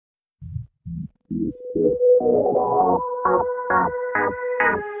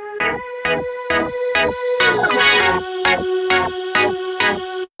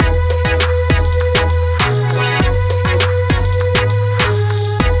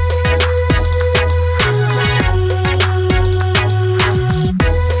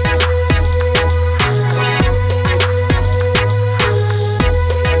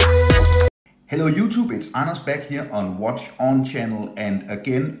Hello YouTube, it's Anders back here on Watch On channel, and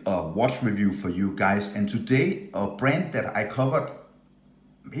again a watch review for you guys. And today a brand that I covered,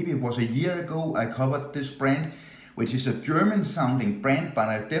 maybe it was a year ago, I covered this brand, which is a German sounding brand, but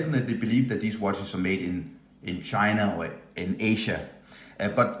I definitely believe that these watches are made in China or in Asia.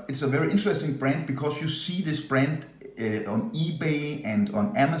 But it's a very interesting brand because you see this brand on eBay and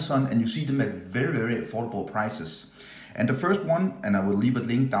on Amazon, and you see them at very, very affordable prices. And the first one, and I will leave a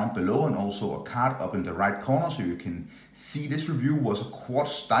link down below and also a card up in the right corner so you can see this review, was a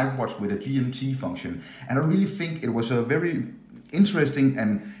quartz dive watch with a GMT function. And I really think it was a very interesting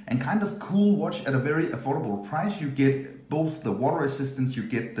and kind of cool watch at a very affordable price. You get both the water resistance, you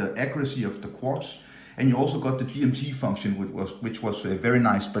get the accuracy of the quartz, and you also got the GMT function, which was very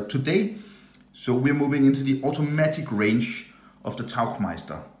nice. But today, so we're moving into the automatic range of the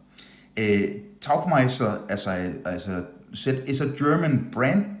Tauchmeister. Tauchmeister, as I said, is a German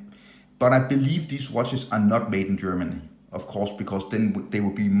brand, but I believe these watches are not made in Germany, of course, because then they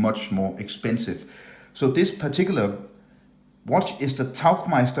would be much more expensive. So this particular watch is the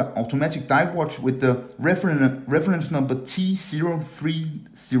Tauchmeister automatic dive watch with the reference number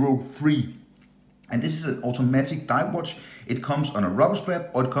T0303. And this is an automatic dive watch. It comes on a rubber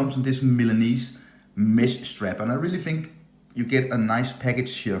strap, or it comes on this Milanese mesh strap. And I really think you get a nice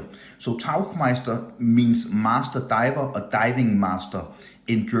package here. So Tauchmeister means master diver or diving master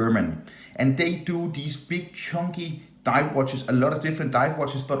in German. And they do these big chunky dive watches, a lot of different dive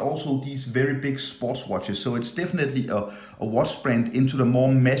watches, but also these very big sports watches. So it's definitely a watch brand into the more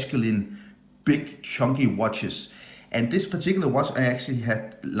masculine, big chunky watches. And this particular watch I actually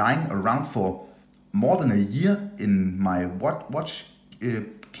had lying around for more than a year in my watch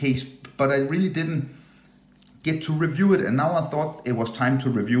case, but I really didn't get to review it, and now I thought it was time to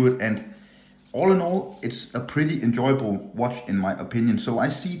review it. And all in all, it's a pretty enjoyable watch in my opinion. So I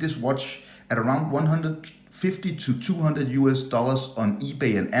see this watch at around $150 to $200 on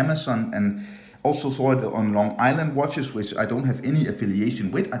eBay and Amazon, and also saw it on Long Island Watches, which I don't have any affiliation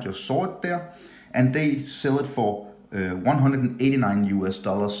with. I just saw it there, and they sell it for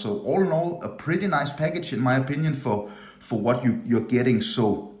 $189. So all in all, a pretty nice package in my opinion for what you're getting.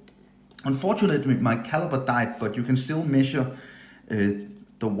 So unfortunately, my caliber died, but you can still measure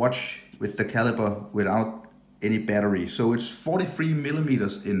the watch with the caliber without any battery. So it's 43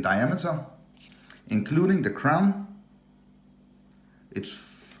 millimeters in diameter, including the crown. It's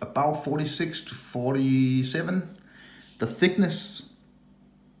about 46 to 47. The thickness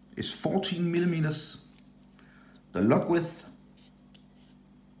is 14 millimeters. The lug width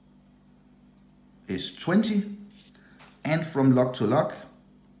is 20. And from lug to lug,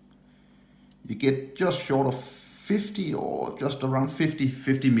 you get just short of 50 or just around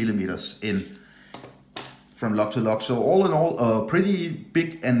 50 millimeters in from lug to lug. So all in all, a pretty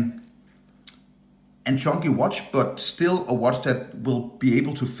big and chunky watch, but still a watch that will be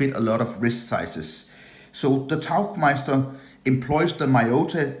able to fit a lot of wrist sizes. So the Tauchmeister employs the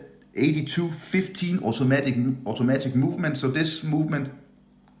Miyota 8215 automatic movement. So this movement,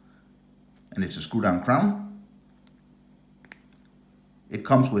 and it's a screw down crown. It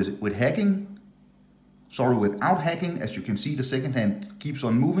comes with hacking. Sorry, without hacking. As you can see, the second hand keeps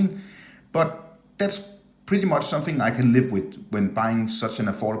on moving, but that's pretty much something I can live with when buying such an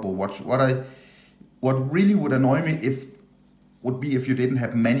affordable watch. What really would annoy me would be if you didn't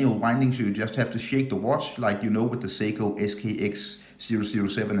have manual windings, you just have to shake the watch, like you know with the Seiko SKX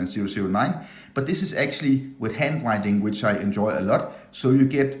 007 and 009. But this is actually with hand winding, which I enjoy a lot. So you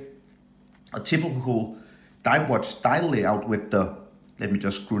get a typical dive watch style layout with the, let me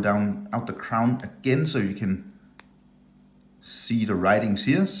just screw down out the crown again so you can see the writings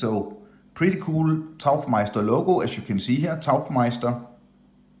here. So pretty cool Tauchmeister logo, as you can see here, Tauchmeister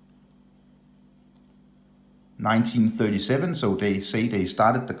 1937. So they say they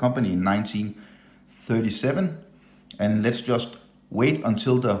started the company in 1937. And let's just wait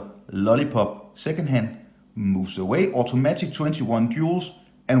until the lollipop second hand moves away. Automatic 21 jewels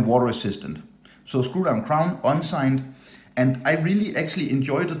and water resistant. So screw down crown, unsigned. And I really actually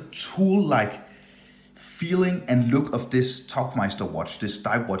enjoy the tool-like feeling and look of this Tauchmeister watch, this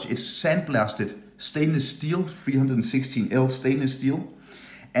dive watch. It's sandblasted stainless steel, 316L stainless steel.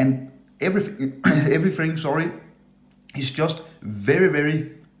 And everything, sorry, is just very,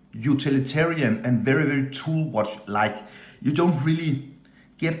 very utilitarian and very, very tool watch like. You don't really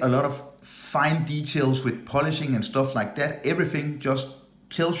get a lot of fine details with polishing and stuff like that. Everything just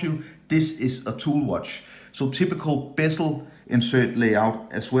tells you this is a tool watch. So typical bezel insert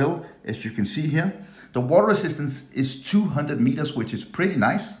layout as well, as you can see here. The water resistance is 200 meters, which is pretty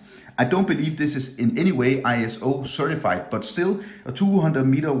nice. I don't believe this is in any way ISO certified, but still a 200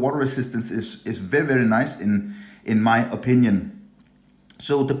 meter water resistance is very, very nice in my opinion.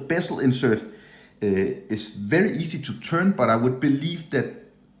 So the bezel insert is very easy to turn, but I would believe that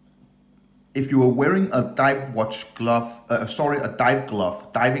if you are wearing a dive watch glove,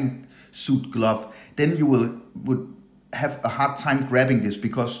 diving suit glove, then you would have a hard time grabbing this,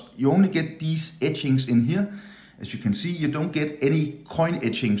 because you only get these etchings in here. As you can see, you don't get any coin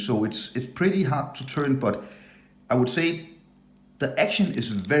etching, so it's pretty hard to turn, but I would say the action is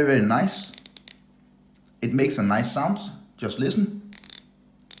very, very nice. It makes a nice sound. Just listen.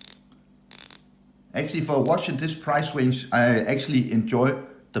 Actually, for a watch in this price range, I actually enjoy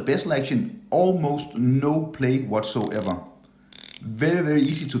the bezel action. Almost no play whatsoever. Very, very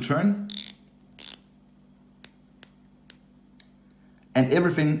easy to turn. And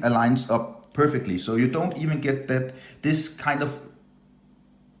everything aligns up perfectly. So you don't even get this kind of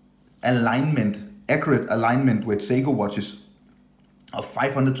alignment, accurate alignment with Seiko watches of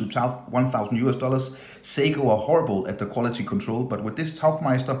 $500 to $1,000 US. Seiko are horrible at the quality control, but with this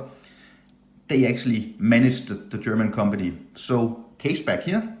Tauchmeister, they actually managed the German company. So case back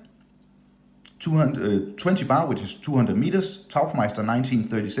here, 20 bar, which is 200 meters, Tauchmeister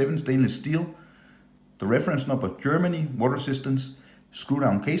 1937 stainless steel. The reference number Germany, water resistance, screw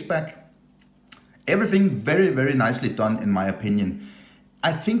down case back. Everything very, very nicely done in my opinion.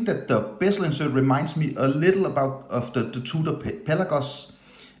 I think that the bezel insert reminds me a little of the Tudor Pelagos,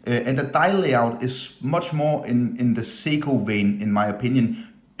 and the dial layout is much more in the Seiko vein in my opinion.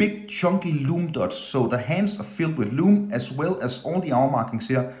 Big chunky lume dots, so the hands are filled with lume, as well as all the hour markings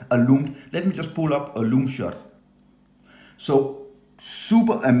here are lumed. Let me just pull up a lume shot. So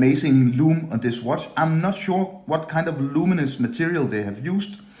super amazing lume on this watch. I'm not sure what kind of luminous material they have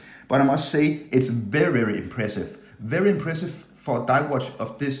used, but I must say it's very, very impressive. Very impressive for a dive watch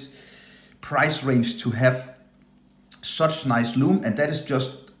of this price range to have such nice lume, and that is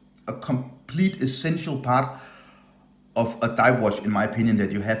just a complete essential part of a dive watch in my opinion,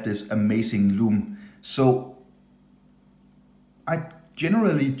 that you have this amazing lume. So I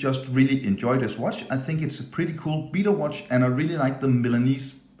generally just really enjoy this watch. I think it's a pretty cool beater watch, and I really like the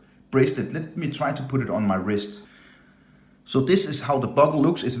Milanese bracelet. Let me try to put it on my wrist. So this is how the buckle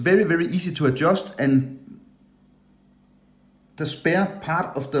looks. It's very, very easy to adjust, and the spare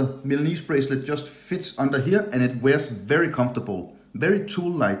part of the Milanese bracelet just fits under here, and it wears very comfortable. Very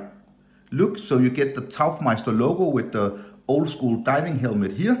tool-like look. So you get the Tauchmeister logo with the old school diving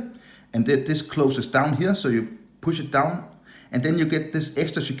helmet here, and this closes down here, so you push it down, and then you get this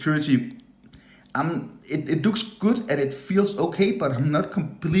extra security. It looks good and it feels okay, but I'm not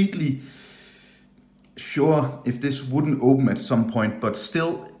completely sure if this wouldn't open at some point, but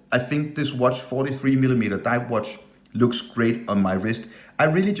still I think this watch, 43mm dive watch, looks great on my wrist. I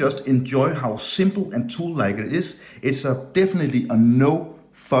really just enjoy how simple and tool-like it is. It's definitely a no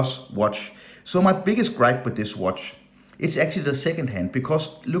fuss watch. So my biggest gripe with this watch, it's actually the second hand, because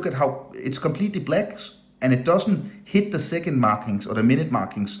look at how it's completely black and it doesn't hit the second markings or the minute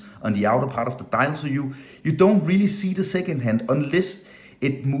markings on the outer part of the dial. So you don't really see the second hand unless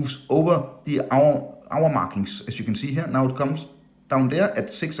it moves over the hour markings. As you can see here, now it comes down there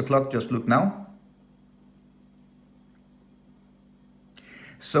at 6 o'clock, just look now.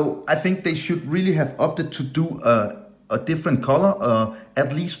 So I think they should really have opted to do a different color,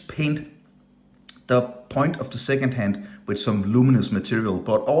 at least paint the point of the second hand with some luminous material.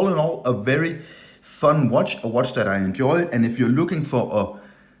 But all in all, a very fun watch, a watch that I enjoy. And if you're looking for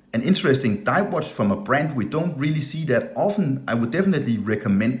an interesting dive watch from a brand we don't really see that often, I would definitely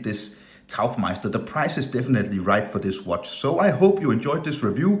recommend this Tauchmeister. The price is definitely right for this watch. So I hope you enjoyed this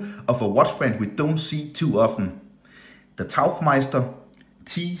review of a watch brand we don't see too often. The Tauchmeister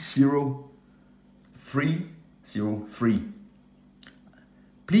T0303.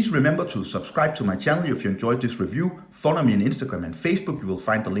 Please remember to subscribe to my channel if you enjoyed this review. Follow me on Instagram and Facebook. You will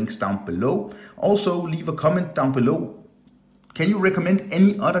find the links down below. Also, leave a comment down below. Can you recommend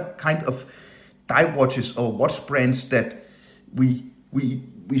any other kind of dive watches or watch brands that we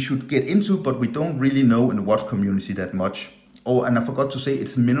should get into, but we don't really know in the watch community that much? Oh, and I forgot to say,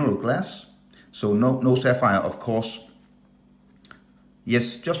 it's mineral glass, so no sapphire, of course.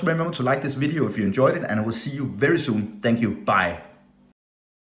 Yes, just remember to like this video if you enjoyed it, and I will see you very soon. Thank you. Bye.